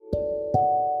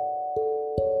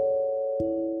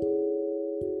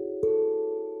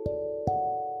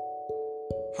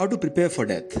how to prepare for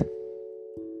death,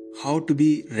 how to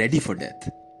be ready for death.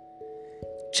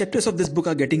 Chapters of this book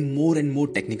are getting more and more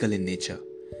technical in nature,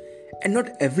 and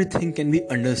not everything can be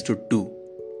understood too.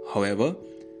 However,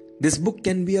 this book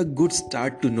can be a good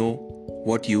start to know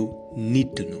what you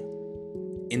need to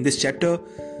know. In this chapter,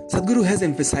 Sadhguru has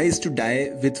emphasized to die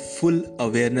with full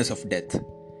awareness of death.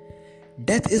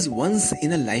 Death is once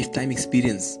in a lifetime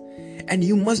experience, and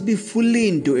you must be fully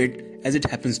into it as it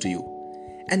happens to you.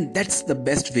 And that's the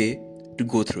best way to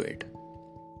go through it.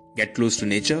 Get close to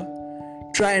nature.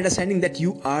 Try understanding that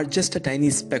you are just a tiny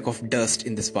speck of dust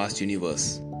in this vast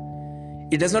universe.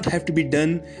 It does not have to be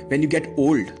done when you get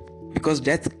old, because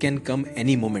death can come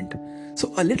any moment.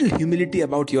 So a little humility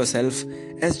about yourself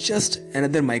as just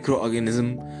another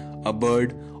microorganism, a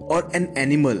bird, or an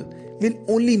animal will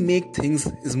only make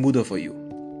things smoother for you.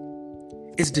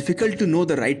 It's difficult to know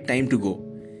the right time to go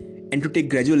and to take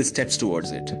gradual steps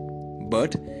towards it.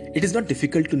 But it is not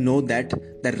difficult to know that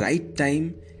the right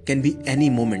time can be any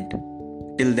moment.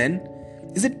 Till then,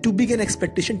 is it too big an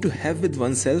expectation to have with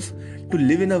oneself to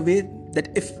live in a way that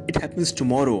if it happens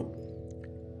tomorrow,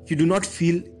 you do not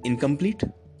feel incomplete?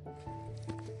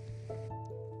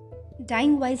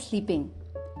 Dying while sleeping.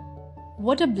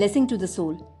 What a blessing to the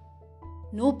soul.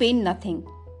 No pain, nothing.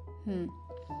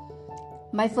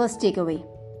 My first takeaway.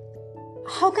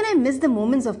 How can I miss the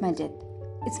moments of my death?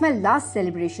 It's my last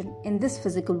celebration in this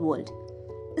physical world.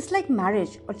 It's like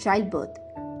marriage or childbirth.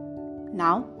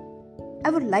 Now, I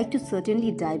would like to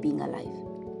certainly die being alive.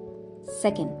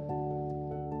 Second,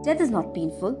 death is not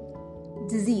painful.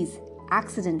 Disease,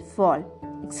 accident, fall,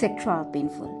 etc. are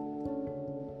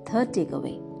painful. Third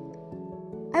takeaway.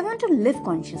 I want to live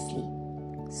consciously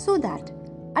so that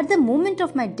at the moment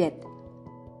of my death,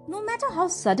 no matter how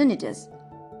sudden it is,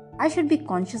 I should be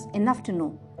conscious enough to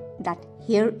know that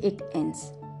here it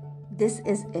ends. This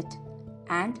is it,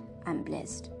 and I'm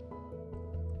blessed.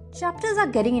 Chapters are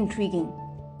getting intriguing.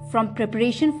 From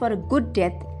preparation for a good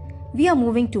death, we are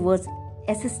moving towards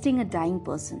assisting a dying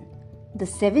person. The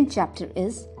 7th chapter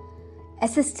is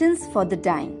Assistance for the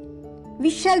Dying.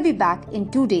 We shall be back in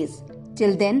 2 days.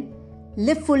 Till then,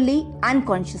 live fully and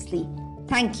consciously.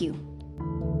 Thank you.